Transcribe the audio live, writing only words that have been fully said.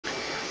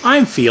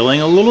I'm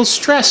feeling a little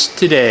stressed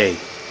today.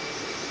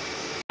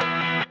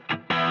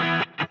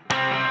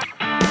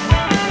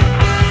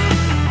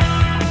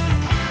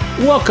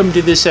 Welcome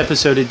to this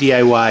episode of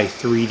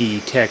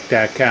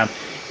DIY3DTech.com.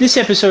 This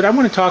episode, I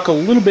want to talk a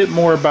little bit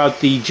more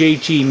about the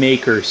JG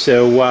Maker.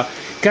 So,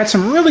 got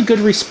some really good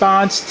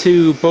response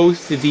to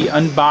both the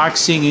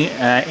unboxing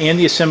and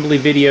the assembly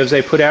videos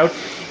I put out.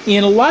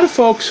 And a lot of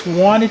folks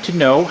wanted to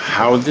know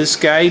how this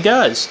guy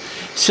does.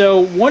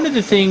 So one of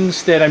the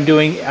things that I'm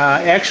doing,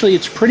 actually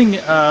it's printing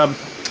a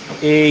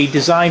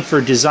design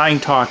for Design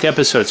Talk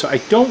episode. So I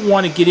don't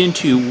want to get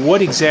into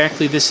what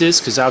exactly this is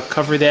because I'll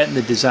cover that in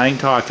the Design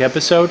Talk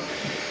episode.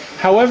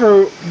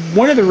 However,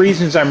 one of the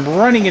reasons I'm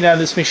running it on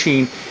this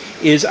machine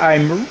is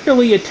I'm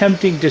really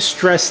attempting to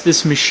stress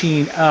this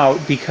machine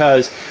out,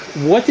 because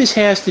what this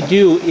has to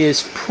do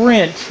is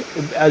print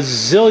a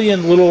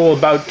zillion little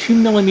about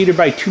 2mm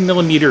by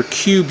 2mm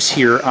cubes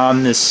here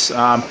on this,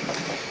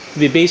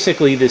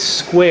 basically this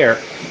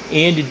square.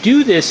 And to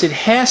do this, it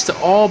has to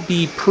all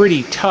be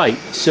pretty tight.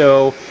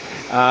 So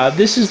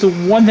this is the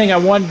one thing I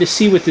wanted to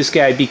see with this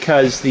guy,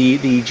 because the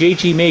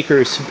JG Maker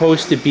is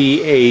supposed to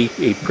be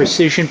a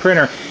precision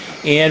printer.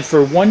 And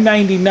for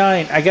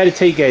 $1.99, I got to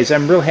tell you guys,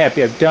 I'm real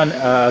happy. I've done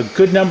a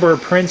good number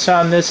of prints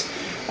on this.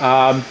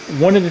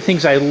 One of the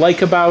things I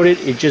like about it,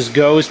 it just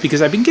goes,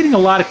 because I've been getting a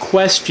lot of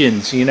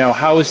questions, you know,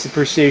 how is the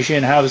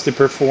precision, how is the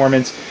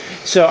performance?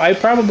 So I've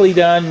probably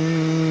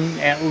done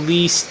at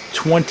least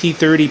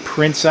 20-30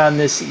 prints on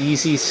this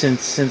easy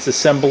since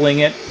assembling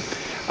it.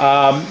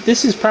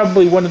 This is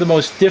probably one of the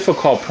most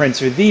difficult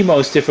prints, or the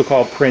most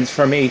difficult prints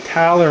from a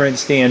tolerance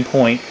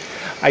standpoint.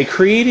 I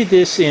created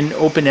this in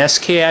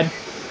OpenSCAD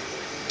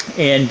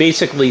and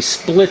basically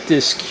split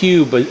this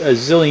cube a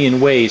zillion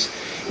ways.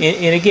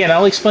 And again,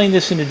 I'll explain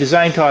this in a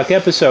Design Talk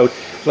episode,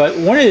 but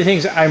one of the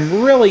things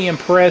I'm really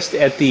impressed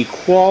at the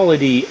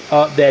quality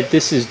that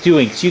this is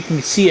doing, because you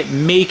can see it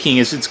making,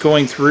 as it's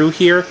going through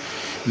here,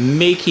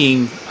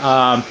 making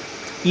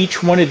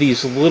each one of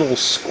these little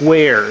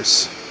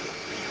squares.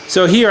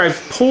 So here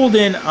I've pulled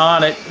in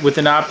on it with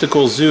an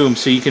optical zoom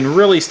so you can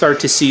really start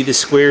to see the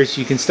squares.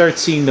 You can start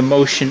seeing the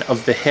motion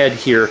of the head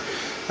here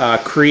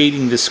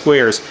creating the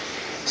squares.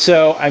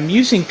 So I'm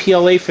using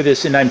PLA for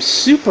this, and I'm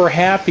super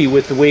happy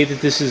with the way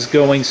that this is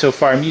going so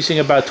far. I'm using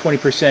about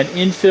 20%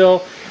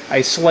 infill.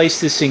 I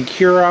sliced this in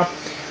Cura.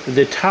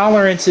 The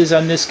tolerances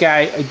on this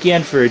guy,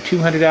 again, for a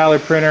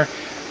 $200 printer,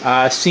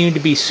 seem to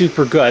be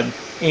super good.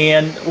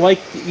 And like,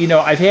 you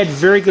know, I've had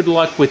very good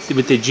luck with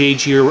the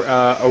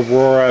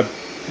JGAURORA,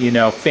 you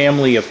know,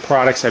 family of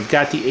products. I've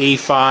got the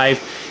A5.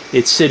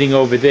 It's sitting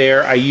over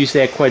there. I use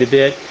that quite a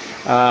bit.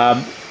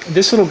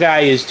 This little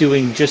guy is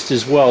doing just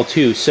as well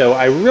too. So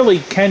I really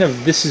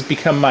this has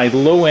become my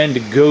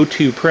low-end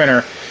go-to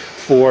printer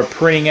for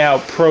printing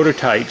out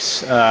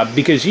prototypes,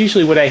 because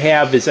usually what I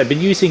have is I've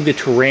been using the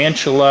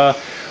Tarantula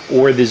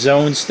or the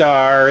Zone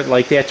Star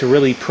like that to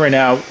really print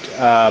out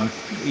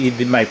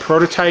my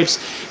prototypes,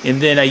 and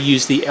then I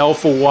use the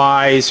Alpha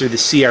Ys or the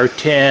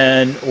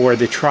CR10 or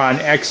the Tron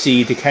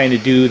XE to kind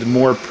of do the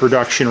more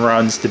production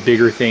runs, the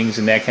bigger things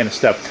and that kind of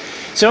stuff.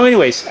 So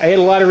anyways, I had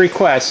a lot of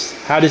requests.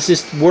 How does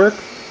this work?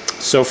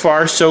 So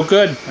far, so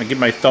good. I get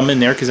my thumb in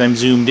there because I'm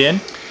zoomed in.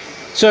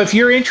 So if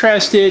you're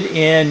interested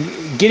in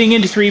getting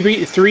into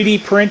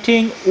 3D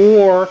printing,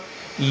 or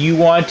you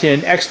want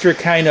an extra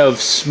kind of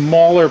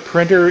smaller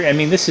printer, I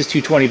mean, this is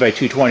 220 by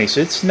 220,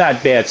 so it's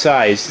not bad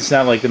size. It's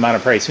not like the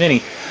Monoprice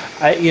Mini.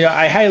 You know,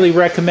 I highly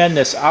recommend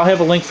this. I'll have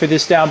a link for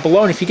this down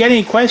below. And if you got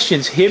any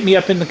questions, hit me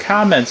up in the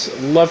comments.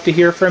 Love to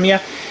hear from you.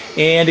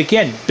 And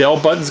again, bell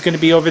button's going to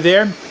be over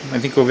there. I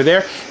think over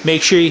there.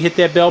 Make sure you hit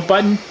that bell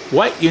button.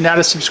 What? You're not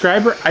a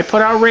subscriber? I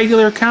put out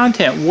regular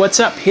content. What's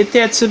up? Hit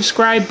that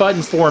subscribe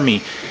button for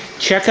me.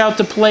 Check out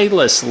the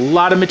playlist. A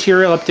lot of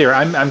material up there.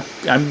 I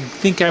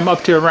think I'm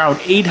up to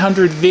around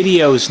 800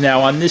 videos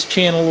now on this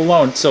channel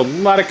alone. So a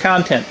lot of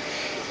content.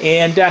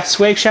 And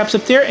swag shop's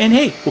up there. And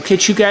hey, we'll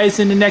catch you guys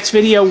in the next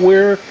video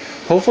where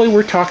hopefully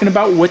we're talking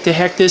about what the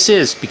heck this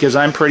is, because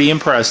I'm pretty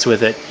impressed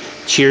with it.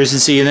 Cheers,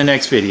 and see you in the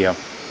next video.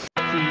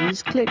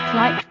 Please click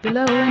like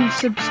below and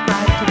subscribe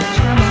to the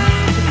channel.